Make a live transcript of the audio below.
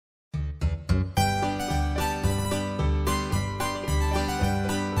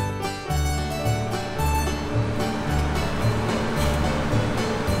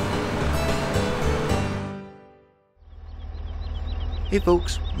Hey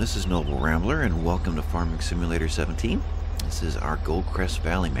folks, this is Noble Rambler and welcome to Farming Simulator 17. This is our Goldcrest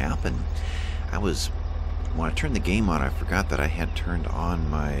Valley map, and when I turned the game on, I forgot that I had turned on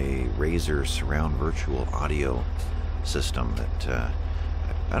my Razer surround virtual audio system. That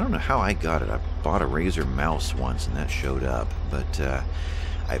I don't know how I got it. I bought a Razer mouse once and that showed up, but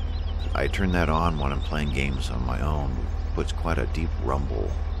I turned that on when I'm playing games on my own. It puts quite a deep rumble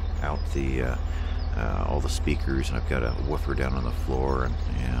out the all the speakers, and I've got a woofer down on the floor, and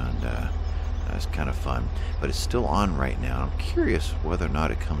it's kind of fun. But it's still on right now. I'm curious whether or not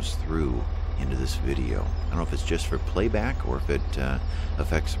it comes through into this video. I don't know if it's just for playback or if it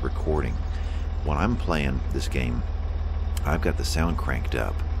affects recording. When I'm playing this game, I've got the sound cranked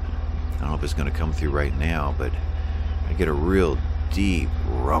up. I don't know if it's going to come through right now, but I get a real deep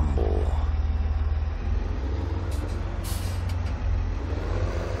rumble.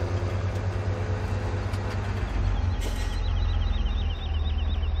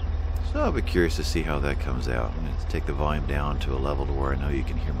 So I'll be curious to see how that comes out. I'm going to take the volume down to a level to where I know you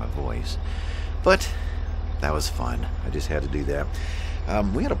can hear my voice. But that was fun. I just had to do that.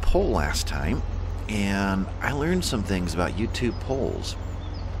 We had a poll last time, and I learned some things about YouTube polls.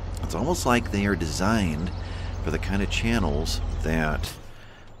 It's almost like they are designed for the kind of channels that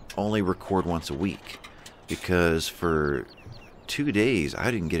only record once a week. Because for 2 days, I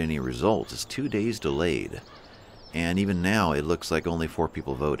didn't get any results. It's 2 days delayed. And even now, it looks like only 4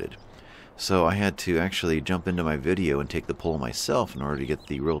 people voted. So I had to actually jump into my video and take the poll myself in order to get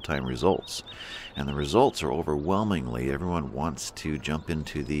the real-time results. And the results are overwhelmingly, everyone wants to jump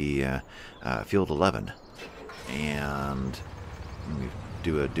into the field 11. And let me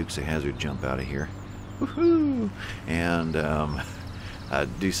do a Dukes of Hazzard jump out of here. Woohoo! And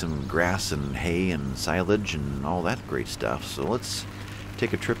do some grass and hay and silage and all that great stuff. So let's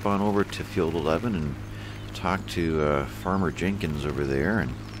take a trip on over to field 11 and talk to Farmer Jenkins over there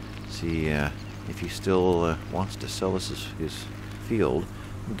and see if he still wants to sell us his field.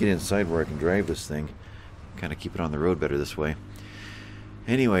 I'll get inside where I can drive this thing. Kind of keep it on the road better this way.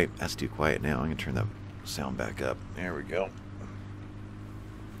 Anyway, that's too quiet now. I'm going to turn the sound back up. There we go.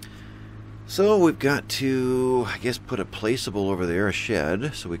 So we've got to, I guess, put a placeable over there, a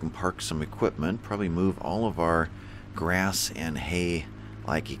shed, so we can park some equipment. Probably move all of our grass and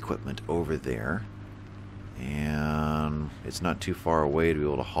hay-like equipment over there. And it's not too far away to be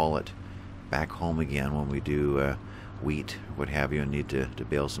able to haul it back home again when we do wheat, what have you, and need to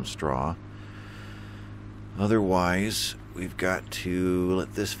bale some straw. Otherwise, we've got to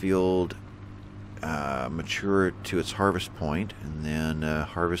let this field mature to its harvest point, and then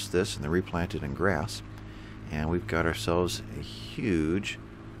harvest this and then replant it in grass. And we've got ourselves a huge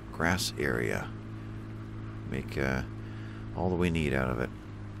grass area. Make all that we need out of it.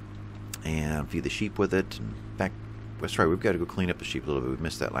 And feed the sheep with it. In fact, that's right, we've got to go clean up the sheep a little bit. We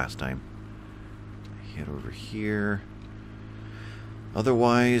missed that last time. Head over here.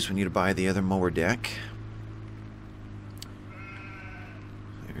 Otherwise, we need to buy the other mower deck.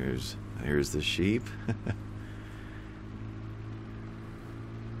 There's the sheep.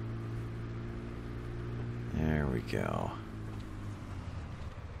 There we go.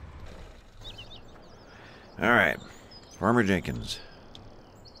 Alright, Farmer Jenkins.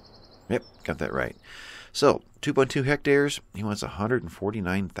 Yep, got that right. So, 2.2 hectares, he wants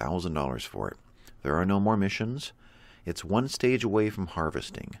 $149,000 for it. There are no more missions. It's one stage away from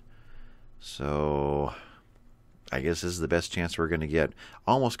harvesting. So, I guess this is the best chance we're going to get.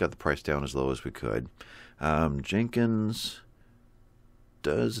 Almost got the price down as low as we could. Jenkins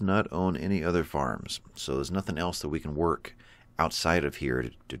does not own any other farms, so there's nothing else that we can work outside of here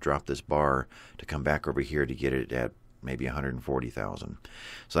to drop this bar to come back over here to get it at maybe $140,000.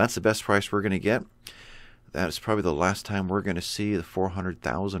 So that's the best price we're going to get. That is probably the last time we're going to see the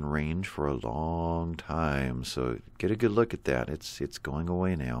 $400,000 range for a long time. So get a good look at that. It's going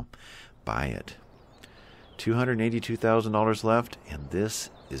away now. Buy it. $282,000 left, and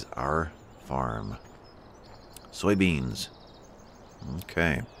this is our farm. Soybeans.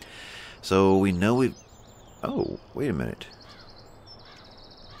 Okay. So we know we've... Oh, wait a minute.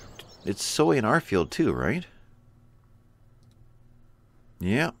 It's soy in our field too, right?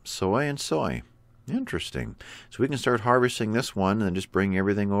 Yeah, soy and soy. Interesting. So we can start harvesting this one and then just bring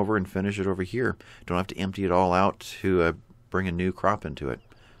everything over and finish it over here. Don't have to empty it all out to bring a new crop into it.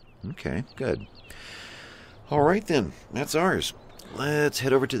 Okay, good. All right then, that's ours. Let's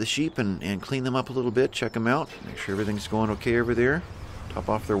head over to the sheep and clean them up a little bit, check them out, make sure everything's going okay over there. Top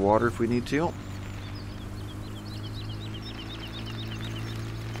off their water if we need to.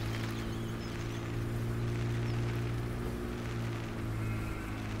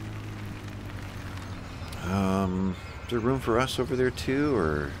 there room for us over there too,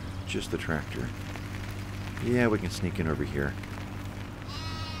 or just the tractor? Yeah, we can sneak in over here.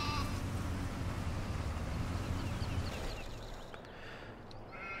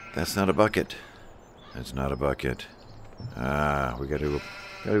 That's not a bucket. That's not a bucket. We gotta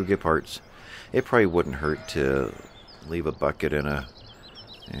get parts. It probably wouldn't hurt to leave a bucket and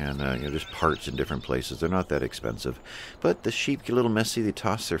just parts in different places. They're not that expensive. But the sheep get a little messy. They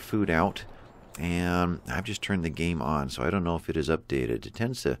toss their food out. And I've just turned the game on, so I don't know if it is updated. It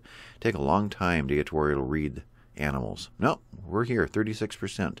tends to take a long time to get to where it'll read animals. No, we're here,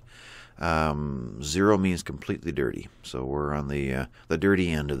 36%. 0 means completely dirty, so we're on the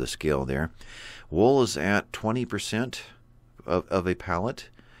dirty end of the scale there. Wool is at 20% of a pallet.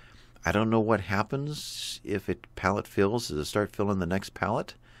 I don't know what happens if a pallet fills. Does it start filling the next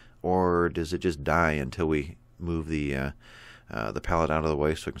pallet, or does it just die until we move the pallet out of the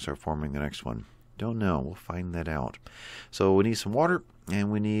way so we can start forming the next one? Don't know. We'll find that out. So we need some water,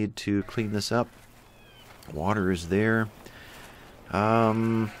 and we need to clean this up. Water is there.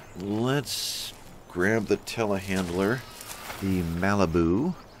 Let's grab the telehandler, the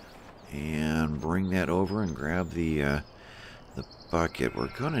Malibu, and bring that over and grab the bucket. We're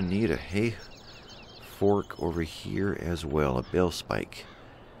going to need a hay fork over here as well, a bale spike.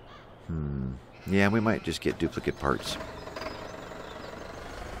 Yeah, we might just get duplicate parts.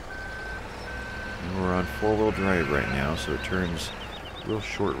 And we're on 4-wheel drive right now, so it turns real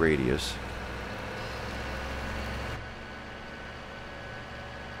short radius.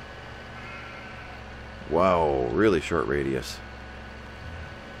 Wow, really short radius.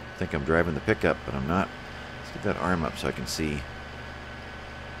 I think I'm driving the pickup, but I'm not. Let's get that arm up so I can see.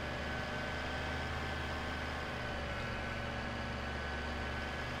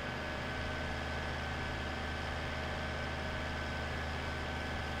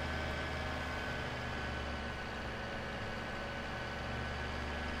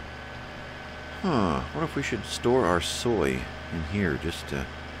 What if we should store our soy in here just to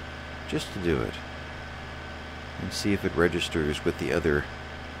do it, and see if it registers with the other.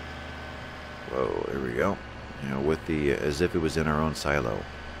 Whoa, there we go. You know, with the as if it was in our own silo.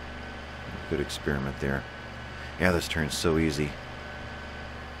 Good experiment there. Yeah, this turns so easy.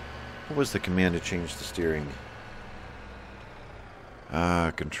 What was the command to change the steering?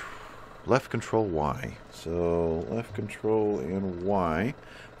 Left control Y. So left control and Y.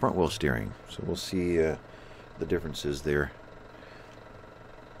 Front wheel steering. So we'll see the differences there.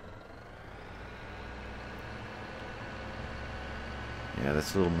 Yeah,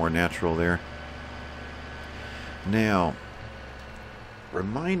 that's a little more natural there. Now,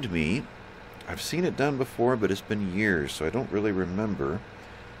 remind me, I've seen it done before, but it's been years, so I don't really remember.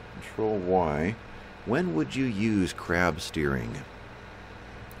 Control Y. When would you use crab steering?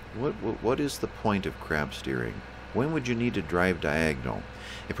 What is the point of crab steering? When would you need to drive diagonal?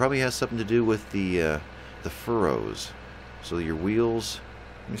 It probably has something to do with the furrows. So your wheels,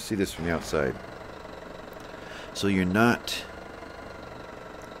 let me see this from the outside. So you're not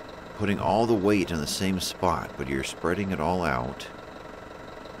putting all the weight in the same spot, but you're spreading it all out.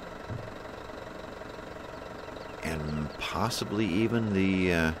 And possibly even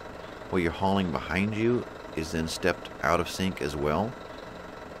the what you're hauling behind you is then stepped out of sync as well,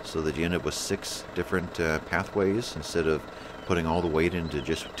 so that you end up with 6 different pathways instead of putting all the weight into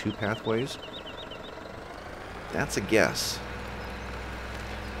just 2 pathways. That's a guess.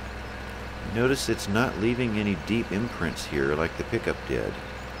 Notice it's not leaving any deep imprints here like the pickup did.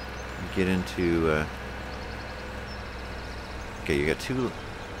 You get into okay, you got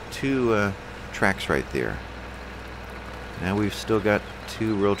two tracks right there. Now we've still got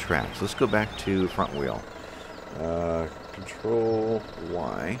 2 real tracks. Let's go back to front wheel. Control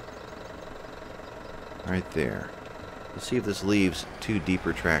Y. Right there. Let's see if this leaves 2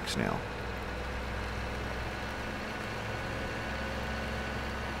 deeper tracks now.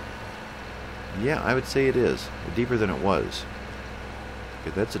 Yeah, I would say it is. Deeper than it was.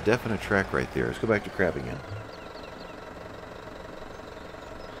 Okay, that's a definite track right there. Let's go back to crab again.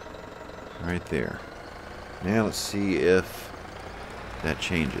 Right there. Now let's see if that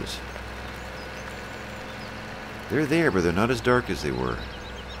changes. They're there, but they're not as dark as they were.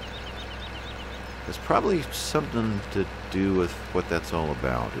 There's probably something to do with what that's all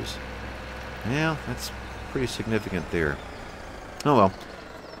about. Yeah, that's pretty significant there. Oh well.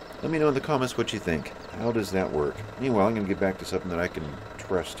 Let me know in the comments what you think. How does that work? Meanwhile, I'm going to get back to something that I can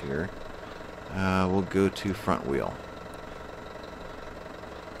trust here. We'll go to front wheel.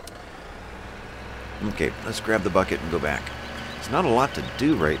 Okay, let's grab the bucket and go back. It's not a lot to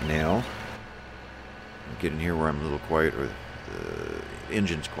do right now. I'll get in here where I'm a little quiet, or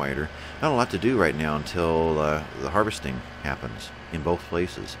engine's quieter. Not a lot to do right now until the harvesting happens in both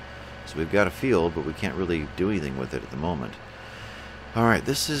places. So we've got a field, but we can't really do anything with it at the moment. Alright,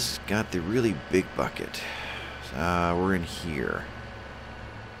 this has got the really big bucket. We're in here.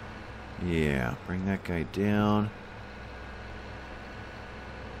 Yeah, bring that guy down.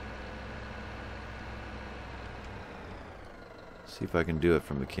 See if I can do it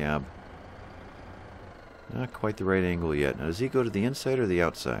from the cab. Not quite the right angle yet. Now, does he go to the inside or the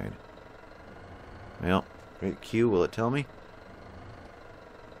outside? Well, great Q, will it tell me?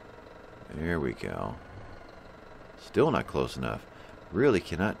 There we go. Still not close enough. Really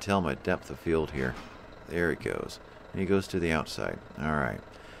cannot tell my depth of field here. There it goes. And he goes to the outside. Alright.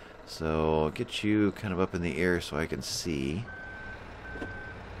 So, I'll get you kind of up in the air so I can see.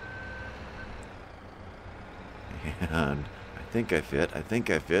 And I think I fit. I think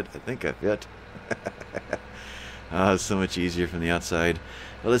I fit. I think I fit. It's so much easier from the outside.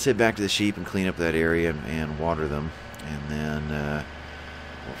 Well, let's head back to the sheep and clean up that area and water them, and then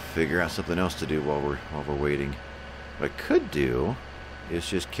we'll figure out something else to do while we're waiting. What I could do is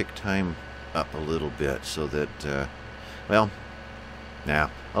just kick time up a little bit so that, well, nah,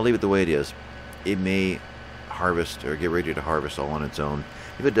 I'll leave it the way it is. It may harvest or get ready to harvest all on its own.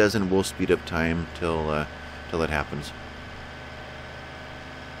 If it doesn't, we'll speed up time till it happens.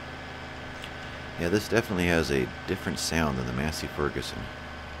 Yeah, this definitely has a different sound than the Massey Ferguson.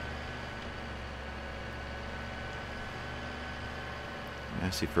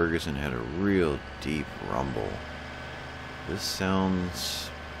 Massey Ferguson had a real deep rumble. This sounds,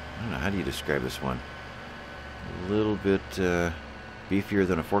 I don't know, how do you describe this one? A little bit beefier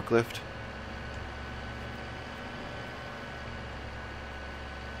than a forklift.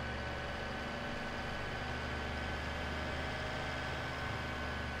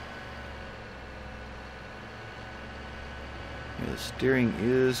 The steering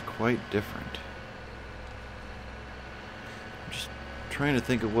is quite different. I'm just trying to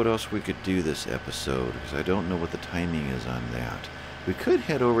think of what else we could do this episode, because I don't know what the timing is on that. We could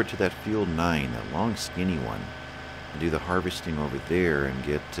head over to that Field 9, that long skinny one, and do the harvesting over there and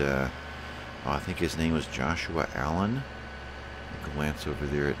get, I think his name was Joshua Allen. Glance over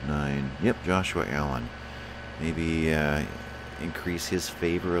there at 9. Yep, Joshua Allen. Maybe increase his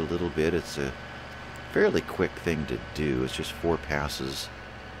favor a little bit. It's a fairly quick thing to do. It's just 4 passes.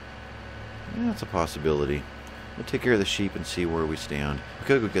 Yeah, that's a possibility. We'll take care of the sheep and see where we stand. We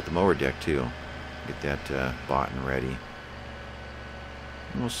could go get the mower deck too. Get that bought and ready.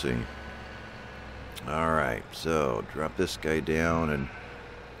 We'll see. Alright, so drop this guy down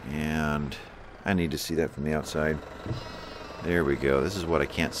and I need to see that from the outside. There we go. This is what I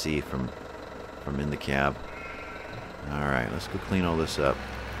can't see from in the cab. Alright, let's go clean all this up.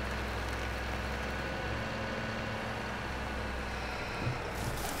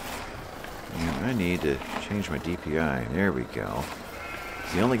 I need to change my DPI. There we go.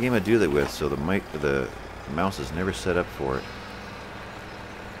 It's the only game I do that with, so the mouse is never set up for it.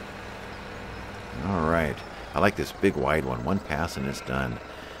 Alright. I like this big wide one. 1 pass and it's done.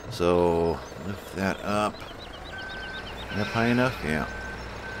 So, lift that up. Is that high enough? Yeah.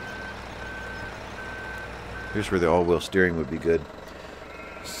 Here's where the all-wheel steering would be good.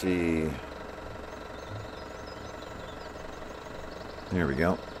 Let's see. There we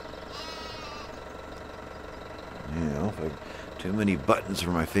go. Yeah, too many buttons for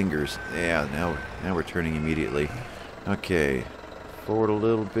my fingers. Yeah, now we're turning immediately. Okay, forward a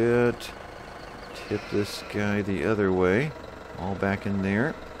little bit. Tip this guy the other way. All back in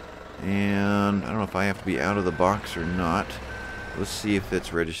there. And I don't know if I have to be out of the box or not. Let's see if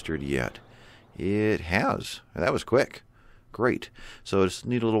it's registered yet. It has. That was quick. Great. So I just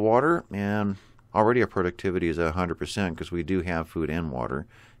need a little water, and already our productivity is at 100% because we do have food and water.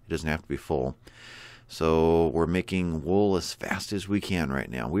 It doesn't have to be full. So we're making wool as fast as we can right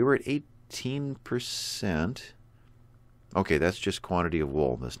now. We were at 18%. Okay, that's just quantity of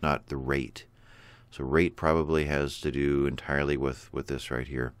wool. That's not the rate. So rate probably has to do entirely with this right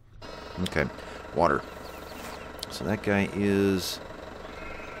here. Okay, water. So that guy is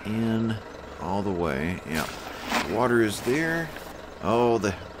in all the way. Yeah, water is there. Oh,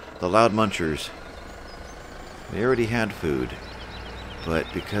 the loud munchers. They already had food, but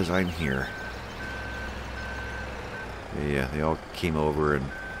because I'm here, yeah, they all came over, and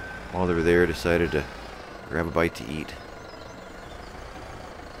while they were there, decided to grab a bite to eat.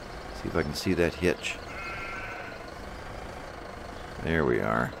 See if I can see that hitch. There we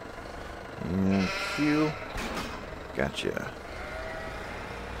are. And Q. Gotcha.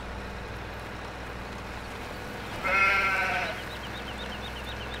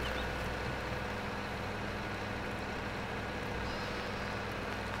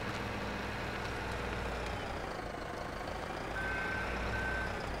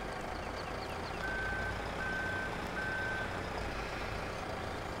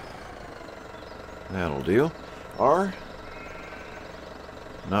 That'll do. R?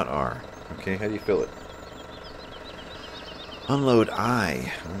 Not R. Okay, how do you fill it? Unload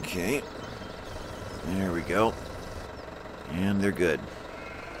I. Okay. There we go. And they're good.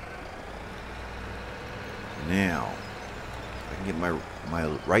 Now, I can get my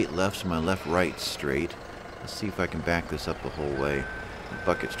right lefts and my left right straight. Let's see if I can back this up the whole way. The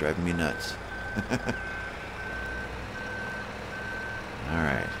bucket's driving me nuts.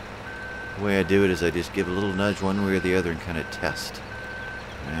 Alright. The way I do it is I just give a little nudge one way or the other and kind of test.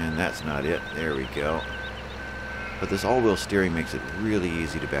 And that's not it. There we go. But this all-wheel steering makes it really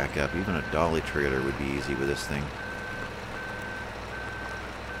easy to back up. Even a dolly trailer would be easy with this thing.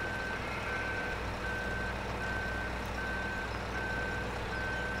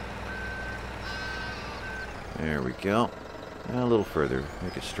 There we go. And a little further.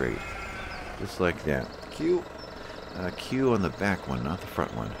 Make it straight. Just like that. Q. Q on the back one, not the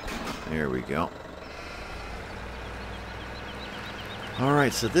front one. There we go.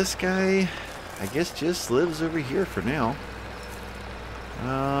 Alright, so this guy, I guess, just lives over here for now.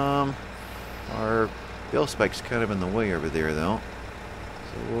 Our bell spike's kind of in the way over there, though.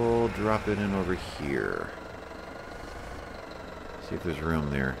 So we'll drop it in over here. See if there's room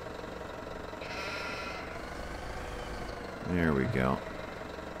there. There we go.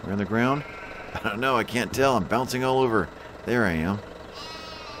 We're on the ground? I don't know, I can't tell. I'm bouncing all over. There I am.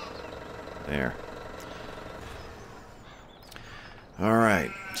 There.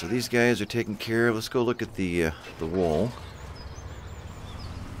 Alright, so these guys are taken care of. Let's go look at the wool.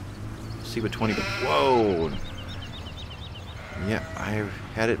 See what 20... Whoa! Yeah, I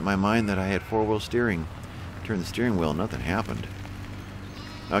had it in my mind that I had four-wheel steering. Turned the steering wheel, nothing happened.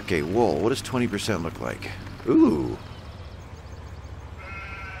 Okay, wool. What does 20% look like? Ooh!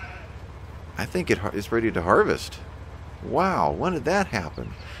 I think it's ready to harvest. Wow, when did that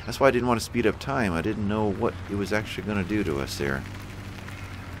happen? That's why I didn't want to speed up time. I didn't know what it was actually going to do to us there.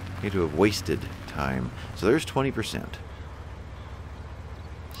 Need to have wasted time. So there's 20%.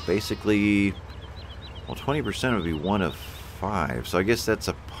 Basically, well, 20% would be 1 of 5. So I guess that's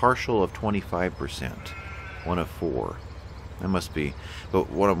a partial of 25%. 1 of 4. That must be. But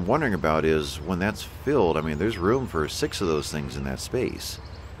what I'm wondering about is when that's filled, I mean, there's room for 6 of those things in that space.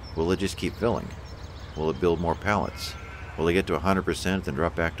 Will it just keep filling? Will it build more pallets? Will it get to 100% then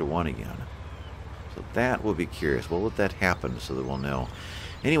drop back to 1 again? So that will be curious. We'll let that happen so that we'll know.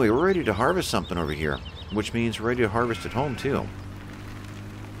 Anyway, we're ready to harvest something over here, which means we're ready to harvest at home too.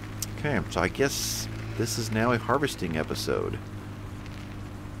 Okay, so I guess this is now a harvesting episode.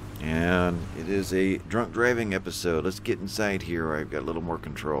 And it is a drunk driving episode. Let's get inside here where I've got a little more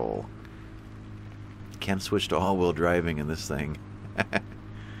control. Can't switch to all-wheel driving in this thing.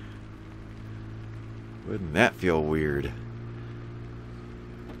 Wouldn't that feel weird?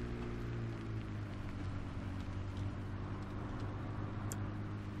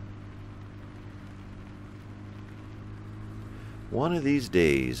 One of these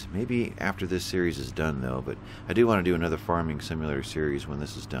days, maybe after this series is done though, but I do want to do another farming simulator series when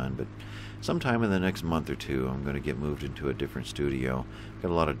this is done, but sometime in the next month or two I'm going to get moved into a different studio.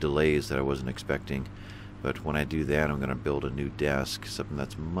 Got a lot of delays that I wasn't expecting, but when I do that I'm going to build a new desk, something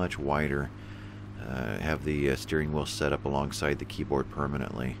that's much wider. Have the steering wheel set up alongside the keyboard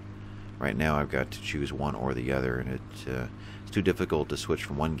permanently. Right now I've got to choose one or the other, and it's too difficult to switch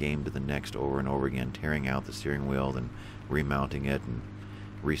from one game to the next over and over again, tearing out the steering wheel, then remounting it and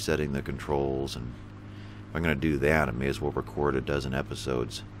resetting the controls. And if I'm going to do that, I may as well record a dozen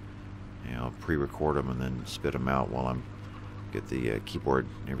episodes. You know, pre-record them and then spit them out while I'm get the keyboard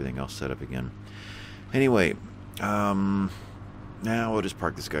and everything else set up again. Anyway, now we'll just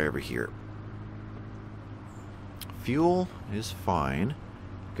park this guy over here. Fuel is fine.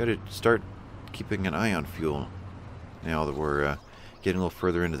 Got to start keeping an eye on fuel now that we're getting a little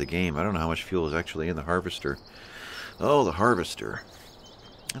further into the game. I don't know how much fuel is actually in the harvester. Oh, the harvester.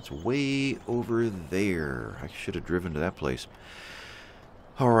 That's way over there. I should have driven to that place.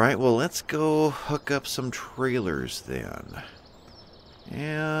 Alright, well, let's go hook up some trailers then.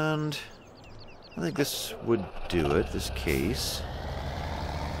 And I think this would do it, this case.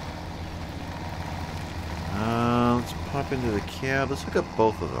 Let's pop into the cab. Let's hook up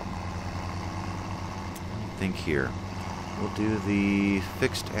both of them. I think here. We'll do the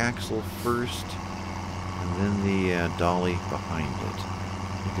fixed axle first, and then the dolly behind it.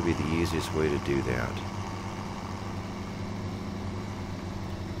 I think it'd be the easiest way to do that.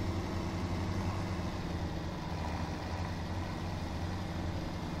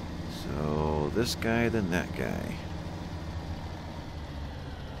 So this guy, then that guy.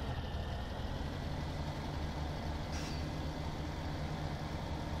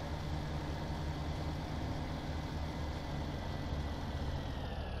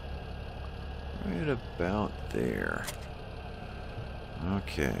 Right about there.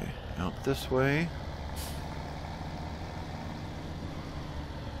 Okay, out this way.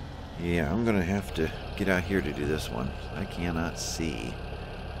 Yeah, I'm gonna have to get out here to do this one. I cannot see.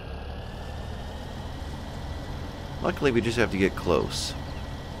 Luckily, we just have to get close.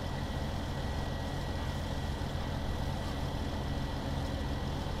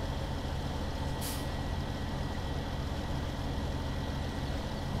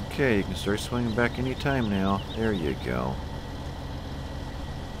 Okay, you can start swinging back anytime now. There you go.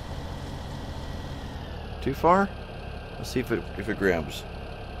 Too far? Let's see if it grabs.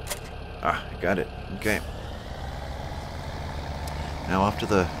 Ah, I got it. Okay. Now off to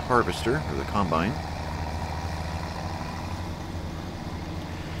the harvester, or the combine.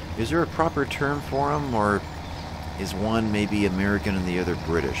 Is there a proper term for them, or is one maybe American and the other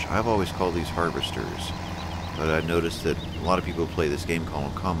British? I've always called these harvesters, but I noticed that a lot of people who play this game call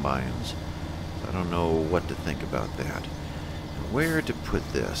them combines. So I don't know what to think about that. Where to put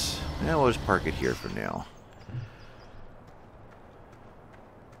this? Well, we'll just park it here for now.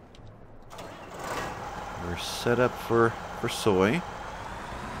 We're set up for soy.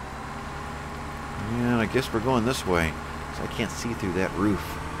 And I guess we're going this way, so I can't see through that roof.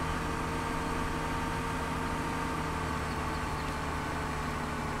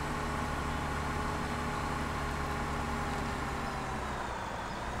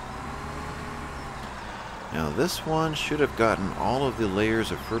 Now this one should have gotten all of the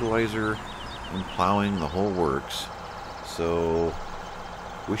layers of fertilizer and plowing, the whole works. So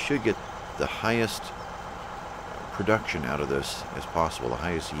we should get the highest production out of this as possible, the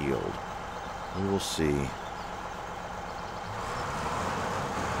highest yield. We will see.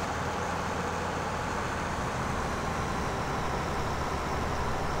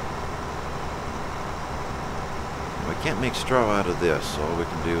 I can't make straw out of this, so all we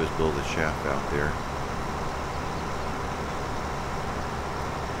can do is build a shaft out there.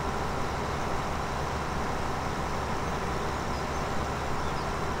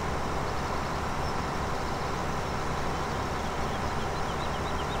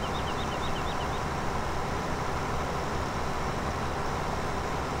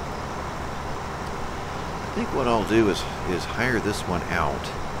 I think what I'll do is hire this one out.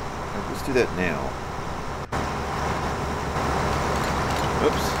 Let's do that now.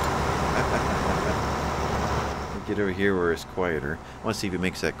 Oops. Get over here where it's quieter. I want to see if he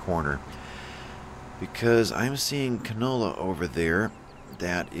makes that corner. Because I'm seeing canola over there.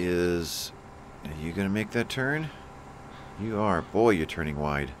 That is... Are you going to make that turn? You are. Boy, you're turning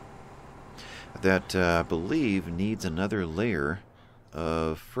wide. That, I believe, needs another layer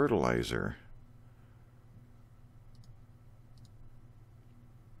of fertilizer.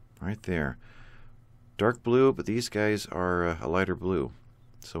 Right there. Dark blue, but these guys are a lighter blue.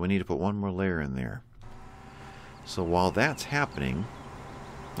 So we need to put one more layer in there. So while that's happening,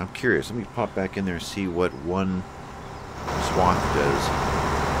 I'm curious. Let me pop back in there and see what one swath does.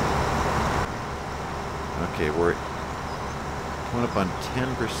 Okay, we're coming up on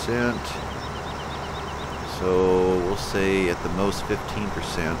 10%. So we'll say at the most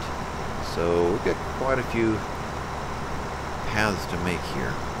 15%. So we've got quite a few paths to make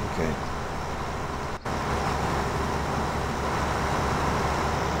here. Okay.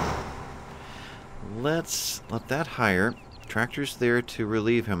 Let's let that hire. Tractor's there to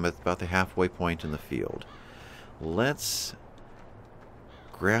relieve him at about the halfway point in the field. Let's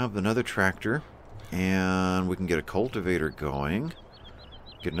grab another tractor and we can get a cultivator going.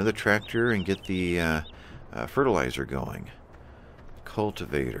 Get another tractor and get the fertilizer going.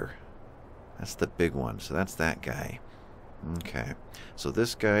 Cultivator. That's the big one. So that's that guy. Okay, so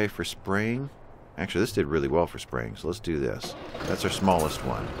this guy for spraying, actually this did really well for spraying, so let's do this. That's our smallest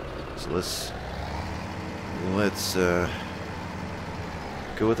one. So let's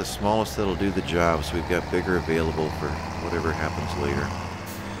go with the smallest that'll do the job, so we've got bigger available for whatever happens later.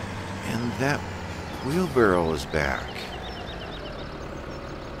 And that wheelbarrow is back.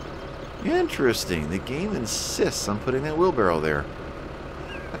 Interesting, the game insists on putting that wheelbarrow there.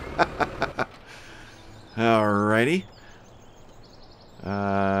 Alrighty.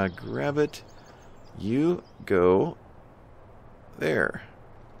 Grab it. You go there.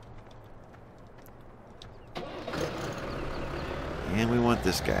 And we want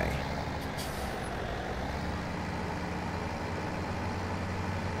this guy.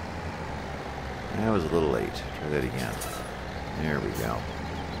 That was a little late. Try that again. There we go.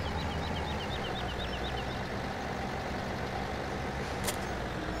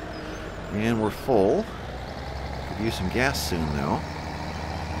 And we're full. Could use some gas soon, though.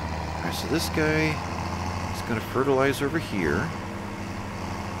 Alright, so this guy is going to fertilize over here.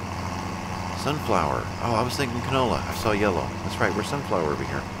 Sunflower. Oh, I was thinking canola. I saw yellow. That's right, we're sunflower over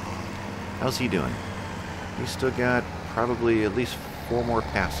here. How's he doing? He's still got probably at least 4 more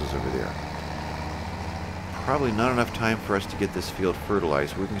passes over there. Probably not enough time for us to get this field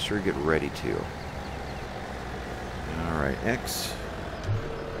fertilized. We can sure get ready to. Alright, X.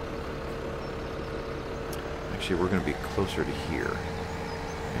 Actually, we're going to be closer to here.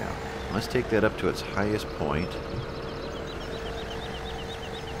 Yeah. Let's take that up to its highest point.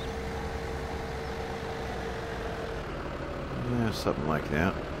 Yeah, something like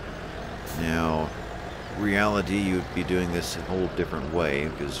that. Now, reality, you'd be doing this a whole different way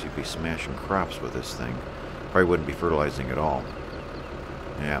because you'd be smashing crops with this thing. Probably wouldn't be fertilizing at all.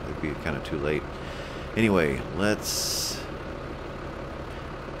 Yeah, it would be kind of too late. Anyway, let's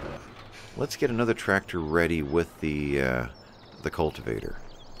get another tractor ready with the cultivator.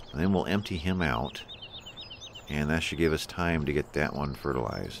 And then we'll empty him out, and that should give us time to get that one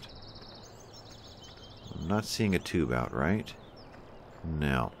fertilized. I'm not seeing a tube out, right?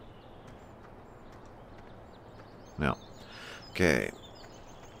 No. No. Okay.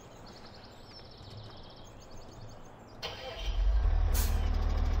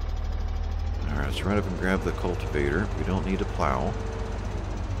 Alright, let's run up and grab the cultivator. We don't need a plow.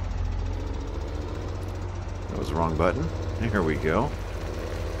 That was the wrong button. Here we go.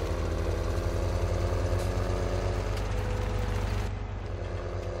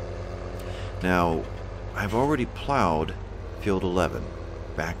 Now, I've already plowed Field 11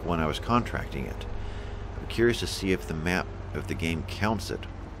 back when I was contracting it. I'm curious to see if the map of the game counts it.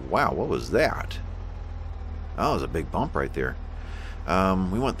 Wow, what was that? Oh, it was a big bump right there.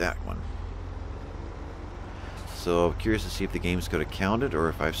 We want that one. So I'm curious to see if the game's going to count it or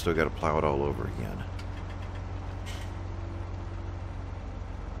if I've still got to plow it all over again.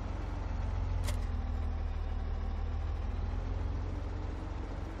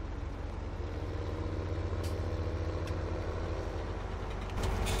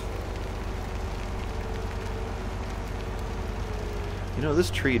 You know,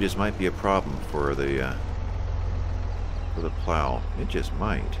 this tree just might be a problem for the plow. It just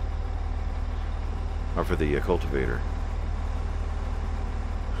might. Or for the cultivator.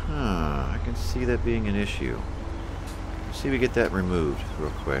 Huh, I can see that being an issue. Let's see if we get that removed real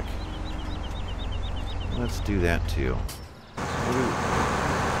quick. Let's do that too.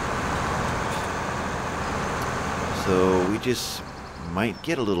 So we just might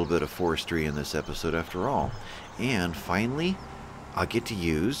get a little bit of forestry in this episode after all. And finally, I'll get to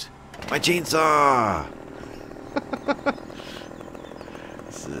use my chainsaw!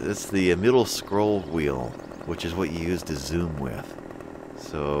 It's the middle scroll wheel, which is what you use to zoom with.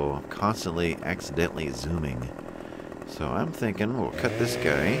 So I'm constantly accidentally zooming. So I'm thinking we'll cut this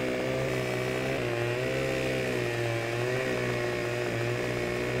guy.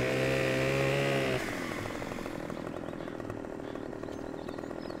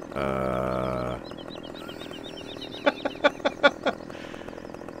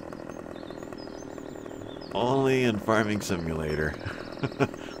 Only in Farming Simulator.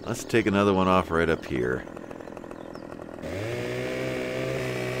 Let's take another one off right up here.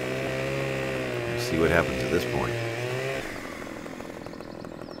 Let's see what happens at this point.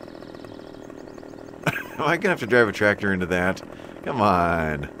 Am I going to have to drive a tractor into that? Come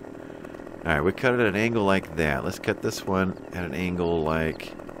on. Alright, we cut it at an angle like that. Let's cut this one at an angle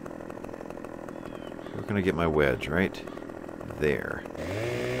like... We're going to get my wedge right there.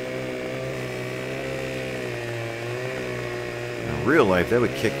 In real life, that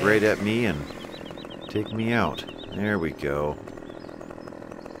would kick right at me and take me out. There we go.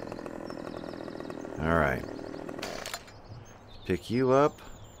 Alright. Pick you up.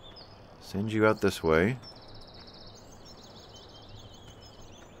 Send you out this way.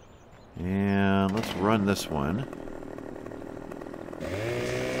 And let's run this one.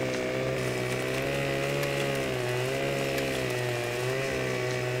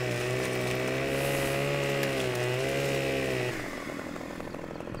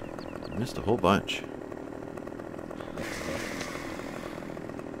 Missed a whole bunch.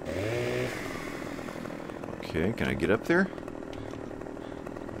 Okay, can I get up there?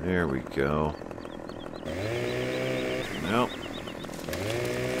 There we go. Nope.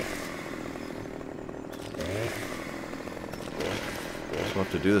 So we'll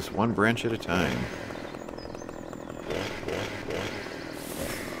have to do this one branch at a time.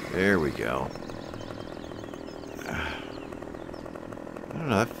 There we go. I don't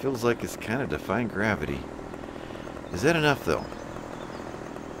know, that feels like it's kind of defying gravity. Is that enough, though?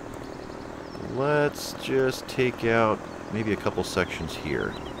 Let's just take out maybe a couple sections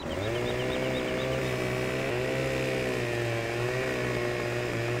here.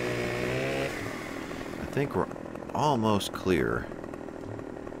 think we're almost clear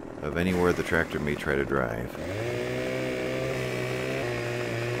of anywhere the tractor may try to drive.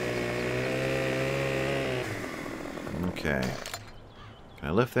 Okay. Can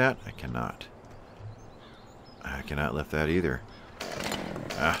I lift that? I cannot. I cannot lift that either.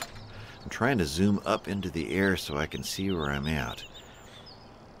 I'm trying to zoom up into the air so I can see where I'm at.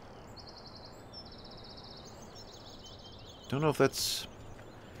 Don't know if that's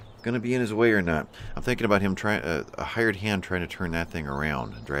going to be in his way or not. I'm thinking about him trying a hired hand trying to turn that thing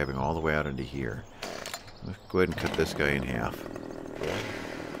around and driving all the way out into here. Let's go ahead and cut this guy in half.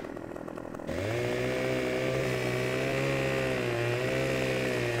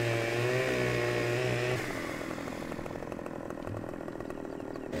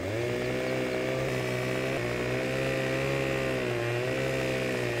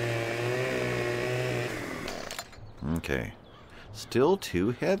 Okay. Still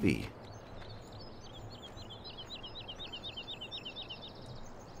too heavy.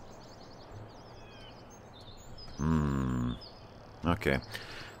 Okay.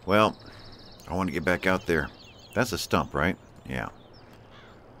 Well, I want to get back out there. That's a stump, right? Yeah.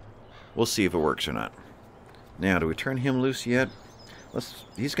 We'll see if it works or not. Now, do we turn him loose yet?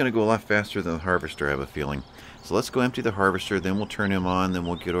 He's going to go a lot faster than the harvester, I have a feeling. So let's go empty the harvester, then we'll turn him on, then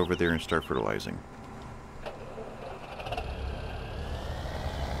we'll get over there and start fertilizing.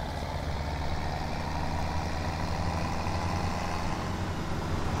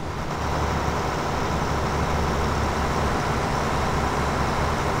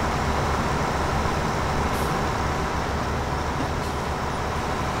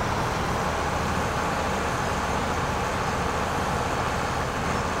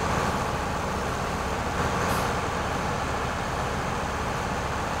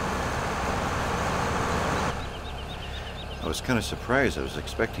 I was kind of surprised. I was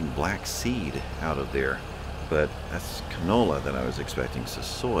expecting black seed out of there, but that's canola that I was expecting. So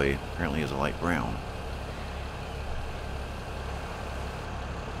soy apparently is a light brown.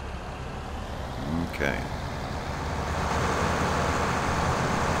 Okay.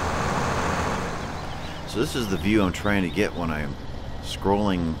 So this is the view I'm trying to get when I'm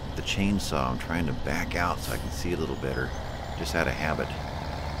scrolling the chainsaw. I'm trying to back out so I can see a little better, just out of habit.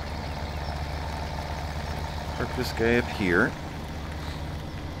 Park this guy up here.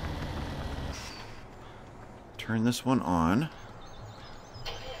 Turn this one on.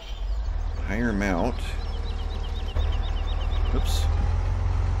 Hire him out. Oops.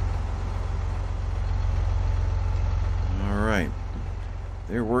 Alright.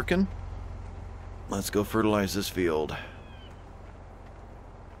 They're working. Let's go fertilize this field.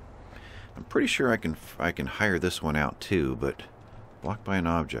 I'm pretty sure I can hire this one out too, but blocked by an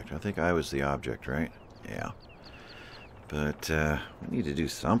object. I think I was the object, right? Yeah. But we need to do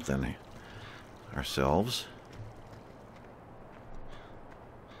something ourselves.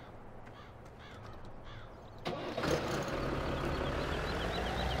 To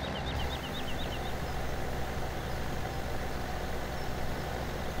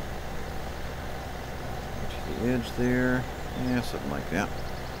the edge there. Yeah, something like that.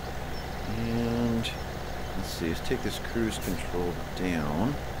 And let's see, let's take this cruise control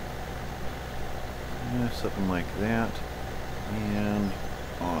down. Yeah, something like that. And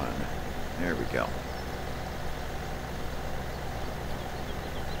on. There we go.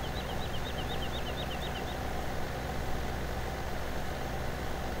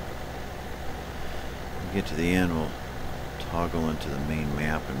 When we get to the end, we'll toggle into the main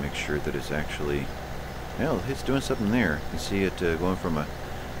map and make sure that it's actually, well, it's doing something there. You can see it going from a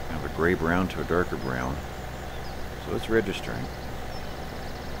kind of a gray brown to a darker brown. So it's registering.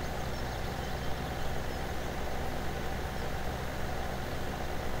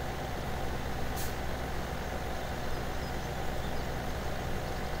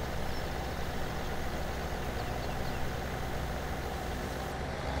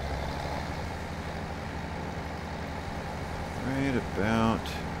 Right about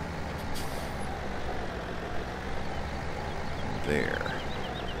there.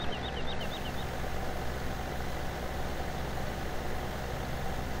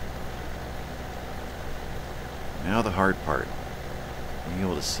 Now the hard part. Being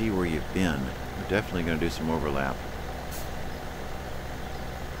able to see where you've been. We're definitely going to do some overlap.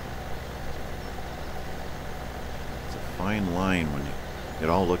 It's a fine line when it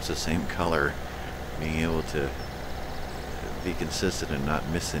all looks the same color. Being able to be consistent and not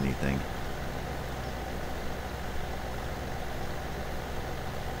miss anything.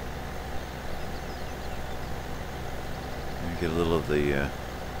 Get a little of the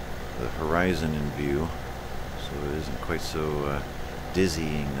horizon in view, so it isn't quite so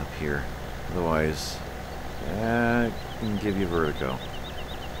dizzying up here. Otherwise, That can give you vertigo.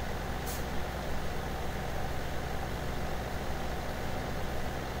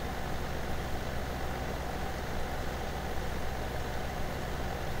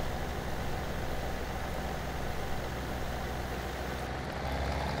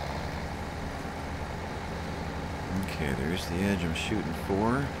 Okay, there's the edge I'm shooting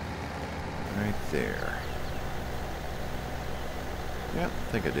for. Right there. Yeah,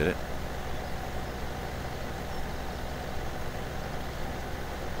 I think I did it.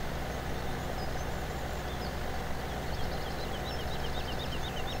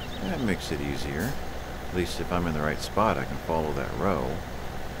 That makes it easier. At least if I'm in the right spot, I can follow that row.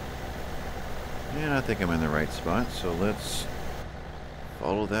 And I think I'm in the right spot, so let's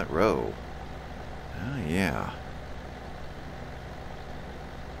follow that row. Oh, yeah.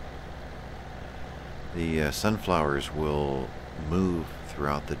 The sunflowers will move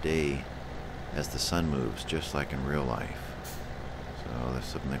throughout the day as the sun moves, just like in real life. So that's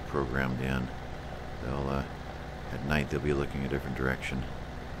something they programmed in. They'll, at night, they'll be looking a different direction.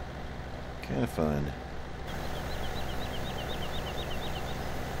 Kind of fun.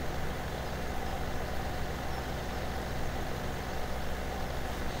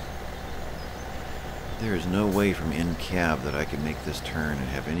 There is no way from in cab that I can make this turn and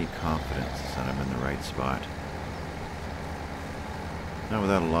have any confidence that I'm in the right spot. Not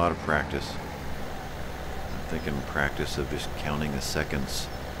without a lot of practice. I'm thinking practice of just counting the seconds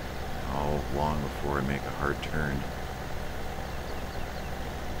all long before I make a hard turn.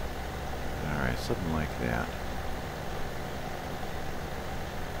 Alright, something like that.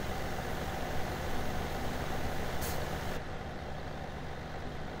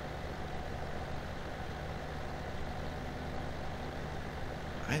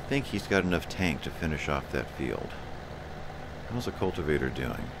 I think he's got enough tank to finish off that field. How's the cultivator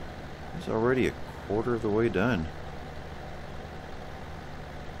doing? He's already a quarter of the way done.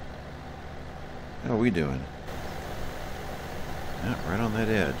 How are we doing? Yeah, right on that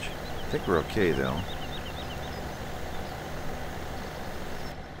edge. I think we're okay though.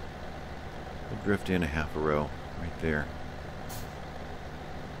 We'll drift in a half a row right there.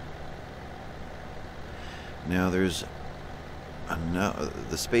 Now there's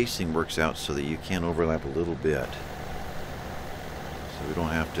the spacing works out so that you can overlap a little bit. So we don't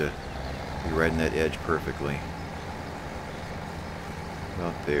have to be riding that edge perfectly.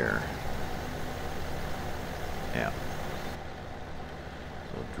 About there. Yeah.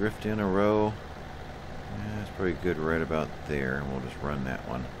 So drift in a row. Yeah, that's pretty good right about there, and we'll just run that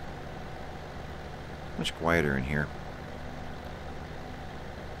one. Much quieter in here.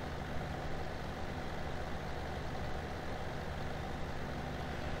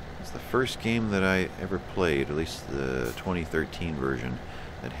 It's the first game that I ever played, at least the 2013 version,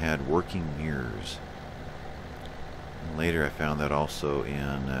 that had working mirrors. And later I found that also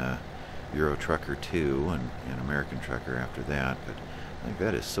in Euro Trucker 2 and American Trucker after that. But I think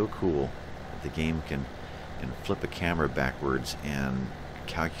that is so cool that the game can flip a camera backwards and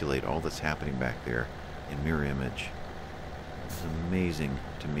calculate all that's happening back there in mirror image. It's amazing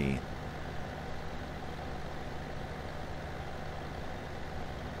to me.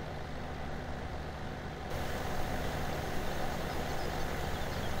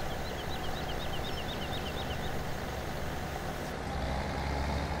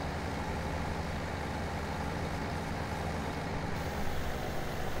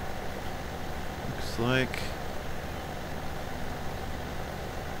 Like,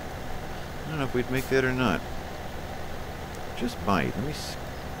 I don't know if we'd make that or not. Just might. Let me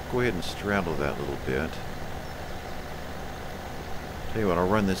go ahead and straddle that a little bit. Tell you what, I'll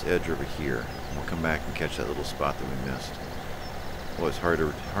run this edge over here. We'll come back and catch that little spot that we missed. Well, it's hard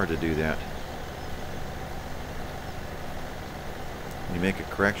to do that. When you make a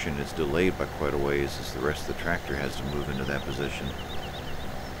correction, it's delayed by quite a ways as the rest of the tractor has to move into that position.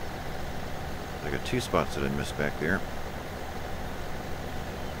 I got two spots that I missed back there.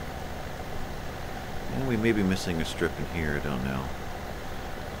 And we may be missing a strip in here, I don't know.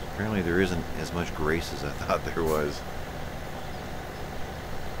 Apparently there isn't as much grace as I thought there was.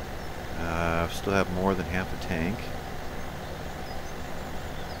 I still have more than half a tank.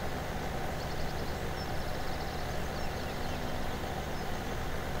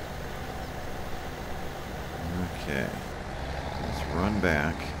 Okay. Let's run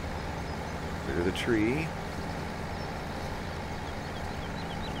back. Clear the tree.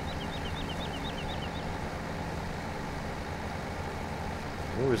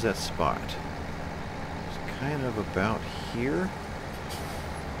 Where was that spot? It's kind of about here.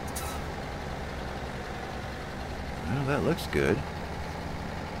 Well, that looks good.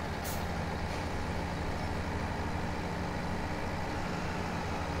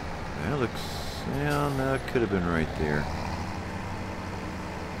 looks... Well, no, it could have been right there.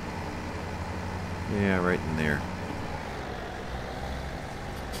 Yeah, right in there.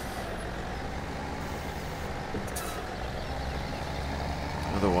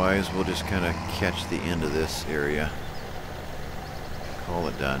 Otherwise, we'll just kind of catch the end of this area. Call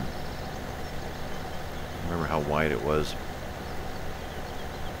it done. Remember how wide it was.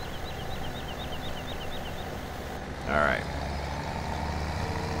 Alright.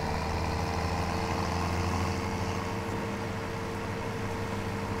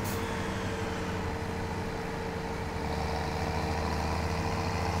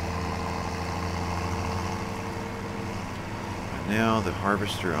 Now the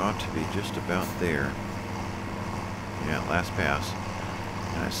harvester ought to be just about there. Yeah, last pass.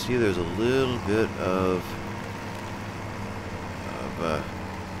 And I see there's a little bit of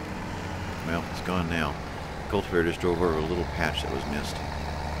well, it's gone now. Cultivator just drove over a little patch that was missed.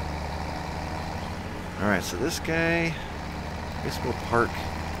 Alright, so this guy, I guess we'll park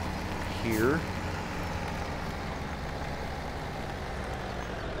here.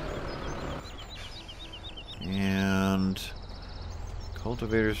 And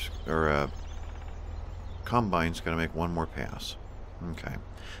cultivators, or combine's got to make one more pass. Okay,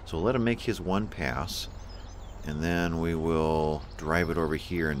 so we'll let him make his one pass, and then we will drive it over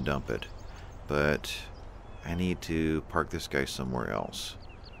here and dump it. But I need to park this guy somewhere else.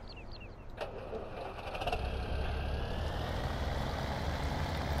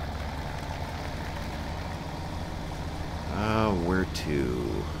 Where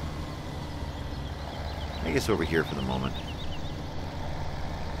to? I guess over here for the moment.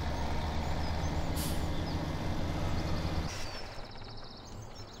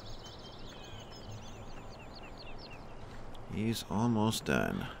 He's almost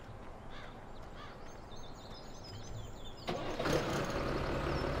done.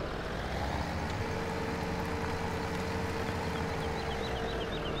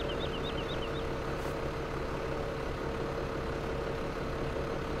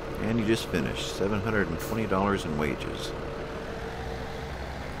 And you just finished. $720 in wages.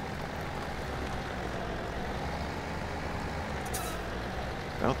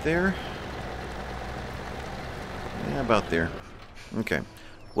 About there? Yeah, about there. Okay.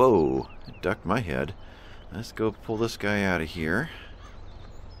 Whoa, it ducked my head. Let's go pull this guy out of here.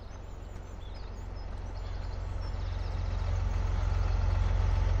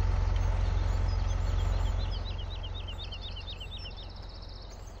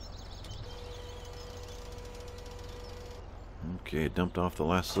 Okay, dumped off the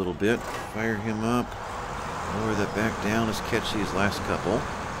last little bit. Fire him up. Lower that back down. Let's catch these last couple.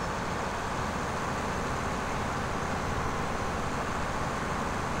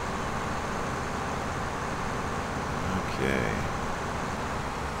 Okay.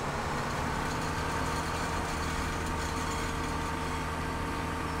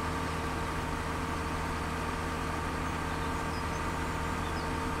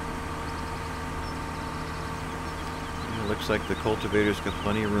 Looks like the cultivator's got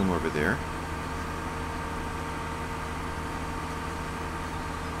plenty of room over there.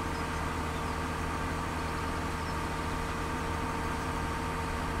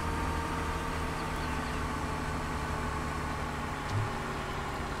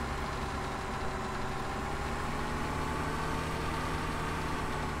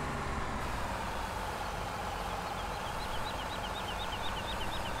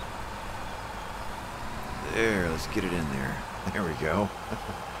 There, let's get it in there. There we go.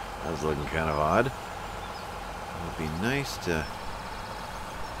 That was looking kind of odd. It would be nice to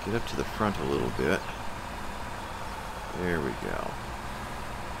get up to the front a little bit. There we go.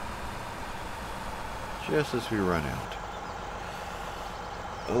 Just as we run out.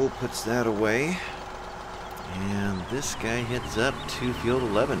 O puts that away. And this guy heads up to field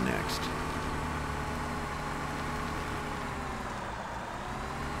 11 next.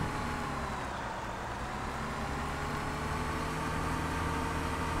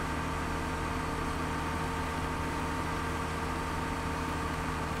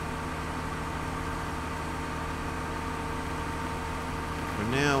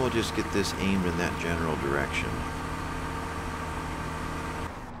 Now we'll just get this aimed in that general direction.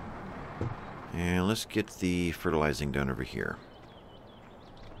 And let's get the fertilizing done over here.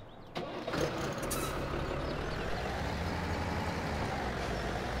 Yeah,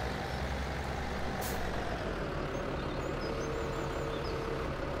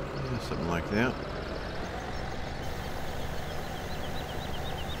 something like that.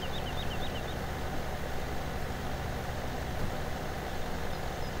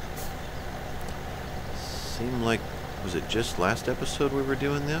 Seemed like, was it just last episode we were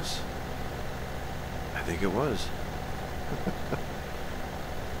doing this? I think it was.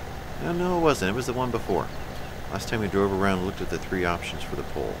 No, it wasn't. It was the one before. Last time we drove around and looked at the 3 options for the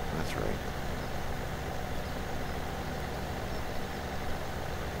pole. That's right.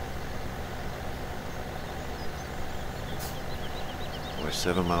 Boy,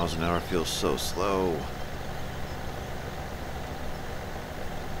 7 miles an hour feels so slow.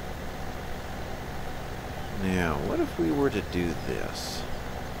 Now, what if we were to do this?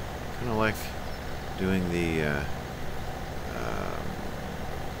 Kind of like doing the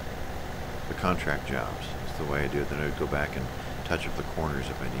contract jobs. That's the way I do it. Then I would go back and touch up the corners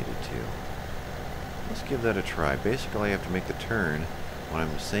if I needed to. Let's give that a try. Basically, I have to make the turn when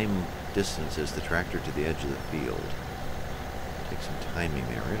I'm the same distance as the tractor to the edge of the field. Take some timing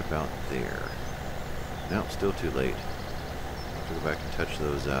there, right about there. No, still too late. I'll have to go back and touch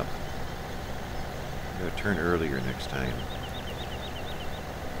those up. I'm going to turn earlier next time.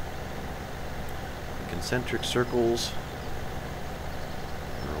 The concentric circles,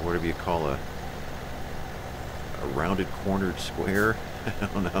 or whatever you call a rounded cornered square. I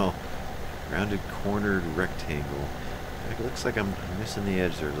don't know. Rounded cornered rectangle. It looks like I'm missing the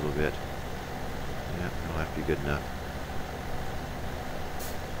edge there a little bit. Yeah, that'll have to be good enough.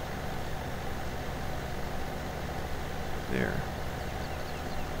 There.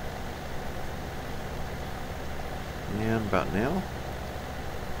 And about now.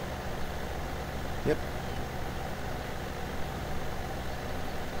 Yep.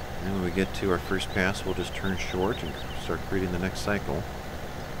 And when we get to our first pass, we'll just turn short and start creating the next cycle.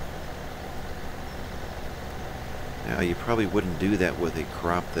 Now, you probably wouldn't do that with a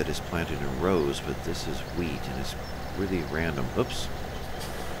crop that is planted in rows, but this is wheat, and it's really random. Oops.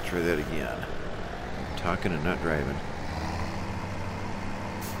 Try that again. I'm talking and not driving.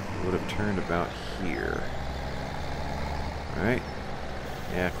 It would have turned about here. Alright.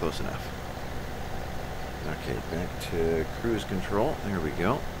 Yeah, close enough. Okay, back to cruise control. There we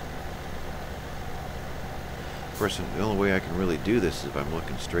go. Of course, the only way I can really do this is if I'm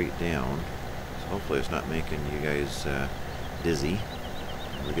looking straight down. So hopefully it's not making you guys dizzy.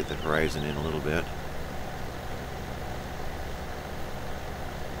 We'll get the horizon in a little bit.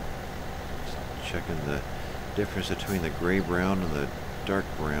 Just checking the difference between the gray-brown and the dark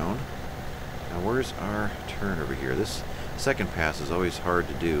brown. Now, where's our turn over here? This second pass is always hard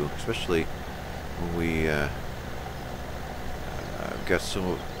to do, especially when we got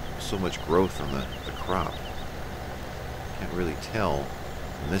so much growth on the crop. Can't really tell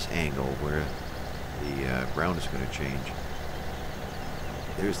from this angle where the ground is going to change.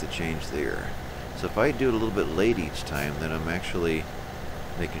 There's the change there. So if I do it a little bit late each time, then I'm actually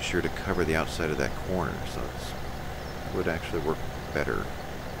making sure to cover the outside of that corner. So it would actually work better.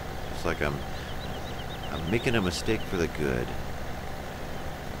 Just like I'm making a mistake for the good.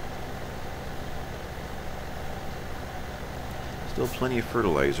 Still plenty of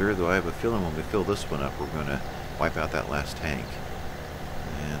fertilizer, though I have a feeling when we fill this one up, we're going to wipe out that last tank.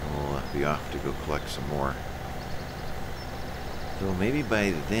 And we'll be off to go collect some more. So maybe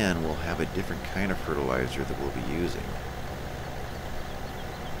by then we'll have a different kind of fertilizer that we'll be using.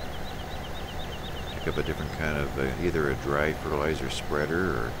 Pick up a different kind of, either a dry fertilizer spreader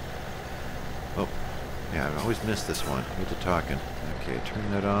or... Oh, yeah, I always miss this one. Get to talking. Okay,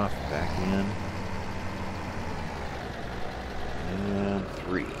 turn that off, back in. And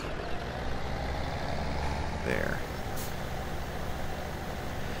 3. There.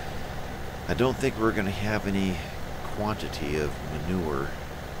 I don't think we're going to have any quantity of manure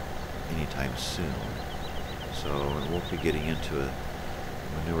anytime soon. So we won't be getting into a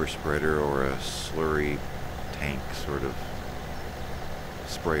manure spreader or a slurry tank sort of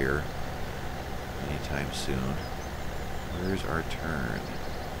sprayer anytime soon. Where's our turn?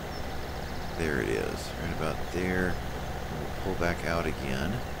 There it is. Right about there. We'll pull back out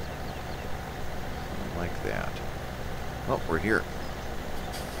again. Like that. Oh, we're here.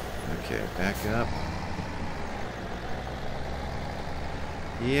 Okay, back up.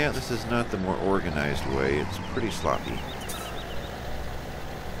 Yeah, this is not the more organized way. It's pretty sloppy.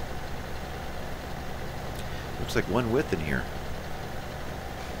 Looks like one width in here.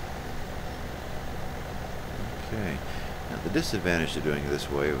 Okay. Now, the disadvantage to doing it this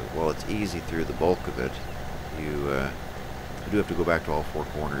way, while it's easy through the bulk of it, you do have to go back to all 4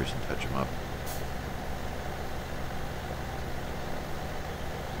 corners and touch them up.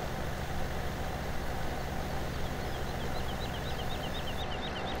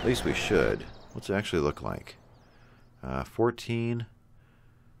 At least we should. What's it actually look like? 14.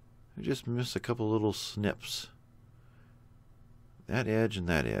 I just missed a couple little snips. That edge and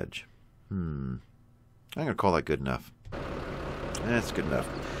that edge. I'm going to call that good enough. That's good enough.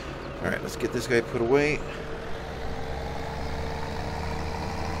 Alright, let's get this guy put away.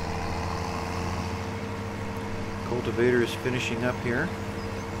 Cultivator is finishing up here.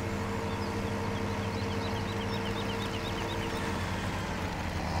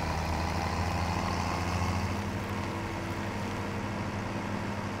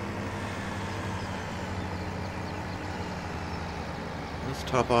 Let's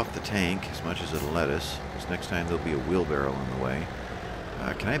top off the tank as much as it'll let us, because next time there'll be a wheelbarrow in the way.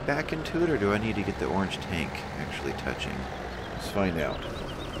 Can I back into it, or do I need to get the orange tank actually touching? Let's find out.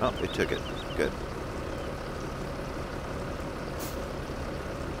 Oh, it took it. Good.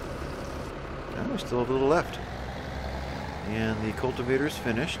 We still have a little left. And the cultivator is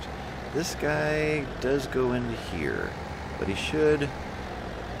finished. This guy does go into here, but he should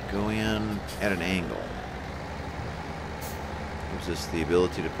go in at an angle. Gives us the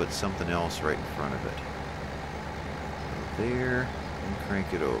ability to put something else right in front of it. There, and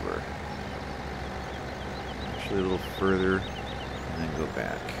crank it over. Actually a little further, and then go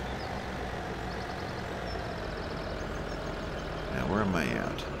back. Now where am I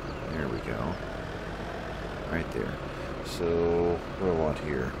at? There we go. Right there. So, what do I want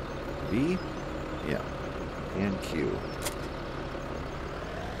here? V? Yeah. And Q.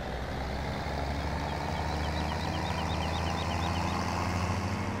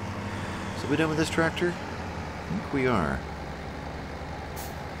 So we done with this tractor? I think we are.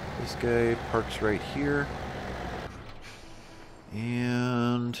 This guy parks right here.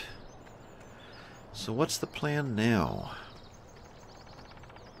 And so what's the plan now?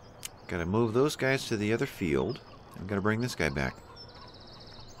 Got to move those guys to the other field. I've got to bring this guy back.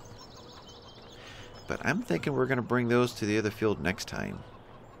 But I'm thinking we're going to bring those to the other field next time.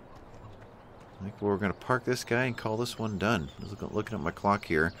 I think we're going to park this guy and call this one done. Looking at my clock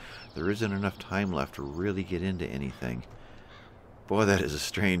here, there isn't enough time left to really get into anything. Boy, that is a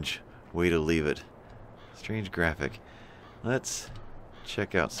strange way to leave it. Strange graphic. Let's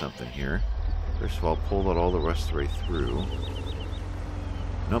check out something here. First of all, pull that all the rest of the way through.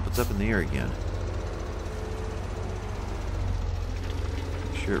 Nope, it's up in the air again.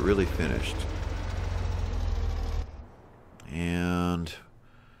 Make sure it really finished. And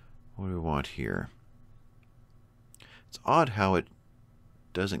what do we want here? It's odd how it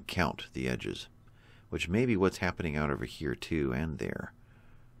doesn't count the edges, which may be what's happening out over here too, and there.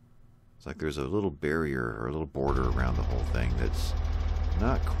 It's like there's a little barrier or a little border around the whole thing that's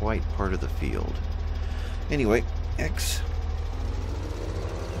not quite part of the field. Anyway, X.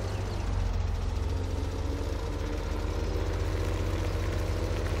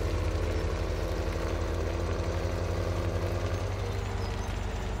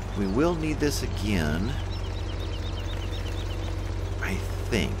 We will need this again. I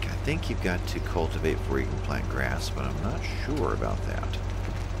think you've got to cultivate before you can plant grass, but I'm not sure about that.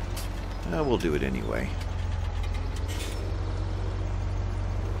 We'll do it anyway.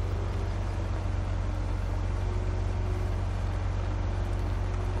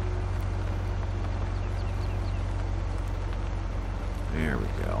 There we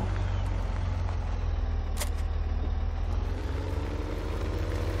go.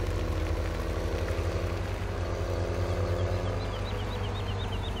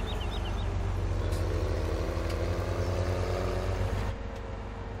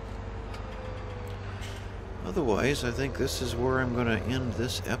 Otherwise, I think this is where I'm going to end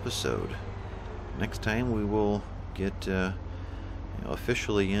this episode. Next time we will get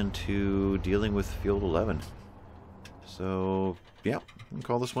officially into dealing with Field 11. So, yeah, we can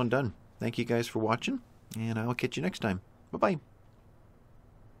call this one done. Thank you guys for watching, and I'll catch you next time. Bye-bye.